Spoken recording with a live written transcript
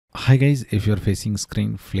Hi guys, if you're facing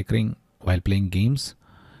screen flickering while playing games,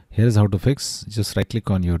 here is how to fix. Just right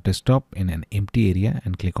click on your desktop in an empty area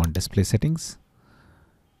and click on display settings.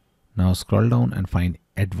 Now scroll down and find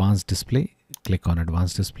advanced display. Click on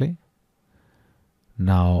advanced display.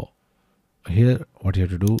 Now here what you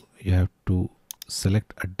have to do, you have to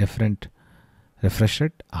select a different refresh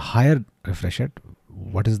rate, a higher refresh rate.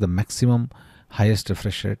 What is the maximum highest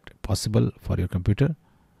refresh rate possible for your computer?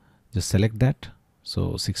 Just select that.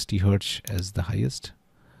 So 60 Hertz is the highest.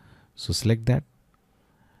 So select that,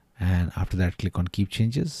 and after that click on keep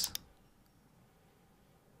changes.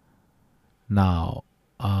 Now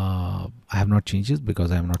I have not changed it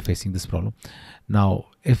because I am not facing this problem. Now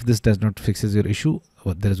if this does not fixes your issue,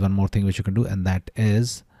 there is one more thing which you can do, and that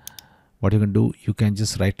is what you can do. You can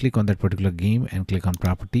just right click on that particular game and click on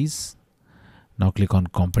properties. Now click on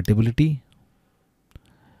compatibility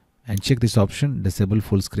and check this option, disable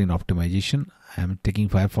full screen optimization. I am taking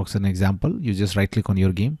Firefox as an example. You just right click on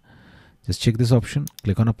your game, just check this option,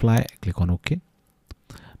 click on apply, click on OK.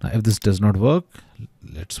 Now if this does not work,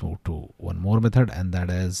 let's move to one more method, and that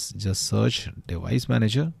is just search device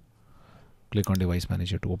manager. Click on device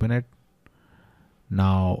manager to open it.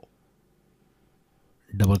 Now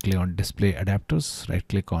double click on display adapters, right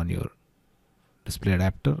click on your display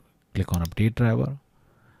adapter, click on update driver,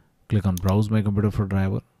 click on browse my computer for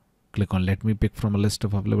driver, click on let me pick from a list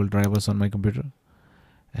of available drivers on my computer,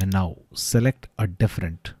 and now select a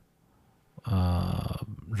different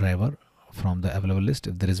driver from the available list.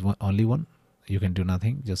 If there is only one, you can do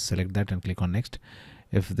nothing, just select that and click on next.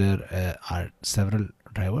 If there are several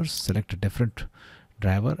drivers, select a different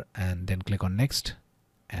driver and then click on next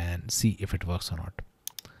and see if it works or not.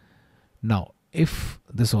 Now if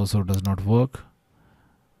this also does not work,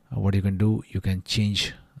 what you can do, you can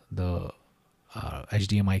change the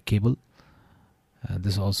HDMI cable.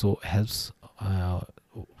 This also helps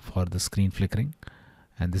for the screen flickering,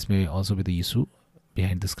 and this may also be the issue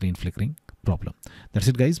behind the screen flickering problem. That's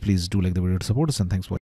it guys. Please do like the video to support us, and thanks for